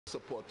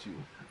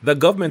The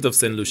government of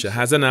Saint Lucia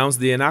has announced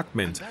the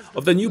enactment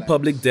of the new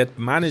Public Debt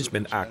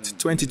Management Act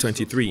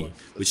 2023,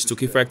 which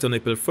took effect on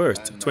April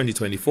 1st,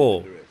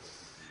 2024.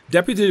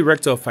 Deputy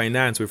Director of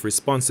Finance with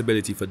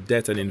responsibility for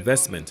debt and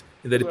investment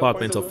in the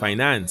Department of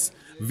Finance,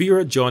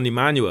 Vera John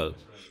Emmanuel,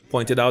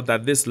 pointed out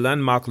that this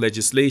landmark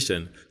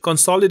legislation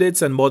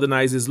consolidates and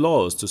modernizes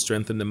laws to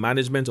strengthen the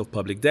management of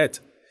public debt,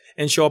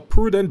 ensure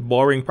prudent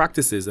borrowing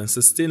practices and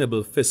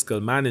sustainable fiscal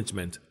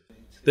management.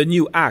 The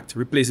new act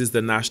replaces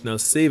the National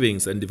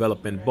Savings and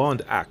Development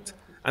Bond Act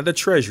and the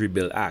Treasury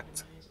Bill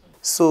Act.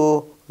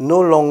 So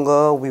no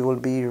longer we will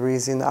be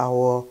raising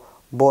our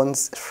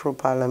bonds through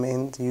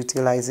Parliament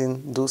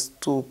utilizing those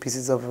two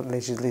pieces of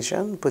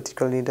legislation,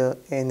 particularly the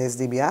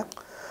NSDB Act.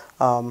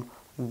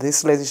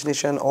 This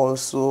legislation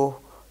also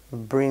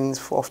brings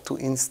forth to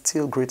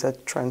instill greater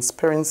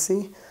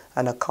transparency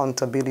and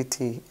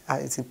accountability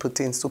as it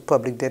pertains to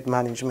public debt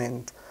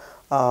management.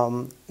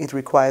 It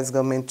requires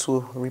government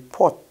to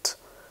report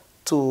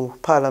to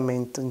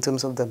Parliament in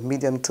terms of the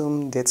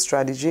medium-term debt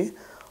strategy,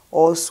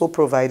 also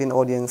providing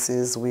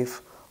audiences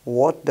with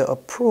what the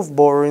approved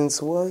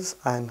borrowings was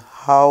and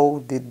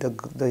how did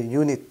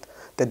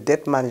the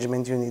debt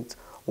management unit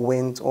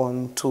went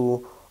on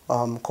to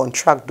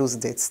contract those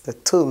debts, the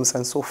terms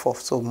and so forth.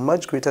 So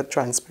much greater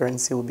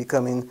transparency will be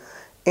coming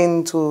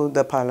into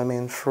the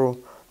Parliament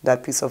through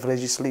that piece of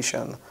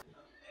legislation.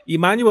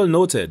 Emmanuel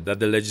noted that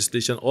the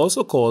legislation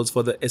also calls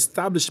for the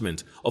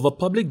establishment of a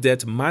Public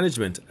Debt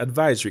Management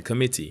Advisory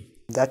Committee.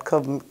 That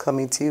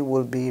committee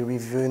will be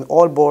reviewing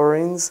all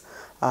borrowings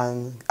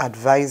and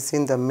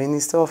advising the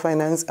Minister of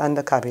Finance and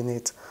the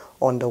Cabinet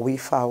on the way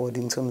forward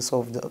in terms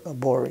of the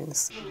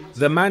borrowings.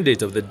 The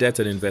mandate of the Debt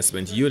and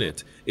Investment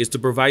Unit is to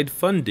provide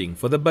funding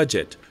for the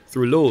budget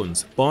through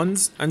loans,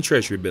 bonds and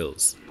treasury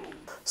bills.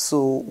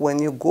 So when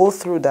you go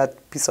through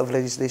that piece of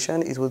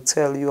legislation, it will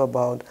tell you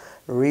about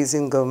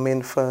raising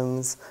government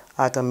funds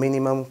at a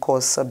minimum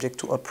cost subject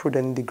to a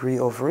prudent degree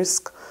of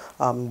risk.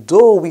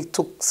 Though we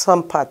took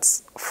some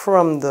parts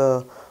from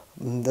the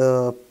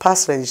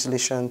past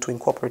legislation to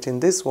incorporate in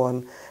this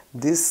one,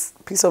 this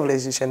piece of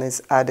legislation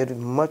is added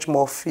much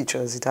more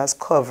features. It has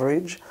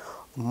coverage,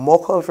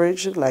 more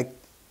coverage like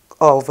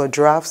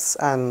overdrafts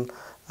and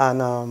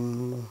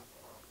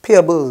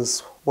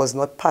payables was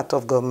not part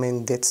of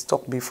government debt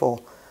stock before.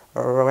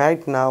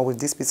 Right now,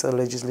 with this piece of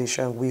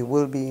legislation, we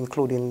will be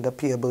including the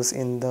payables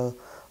in the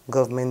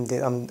government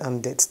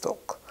debt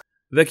stock.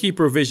 The key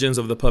provisions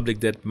of the Public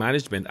Debt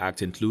Management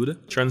Act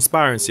include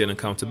transparency and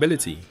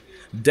accountability,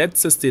 debt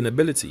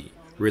sustainability,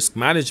 risk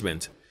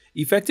management,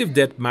 effective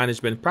debt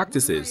management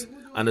practices,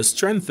 and a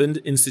strengthened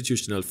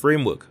institutional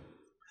framework.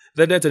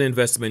 The Debt and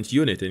Investment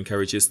Unit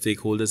encourages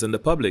stakeholders and the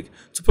public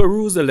to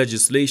peruse the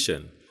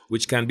legislation,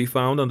 which can be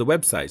found on the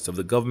websites of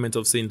the Government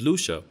of Saint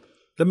Lucia,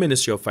 the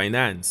Ministry of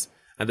Finance,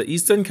 and the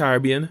Eastern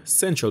Caribbean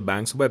Central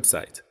Bank's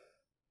website.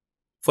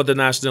 For the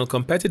National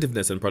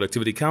Competitiveness and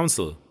Productivity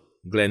Council,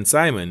 Glenn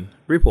Simon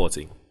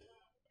reporting.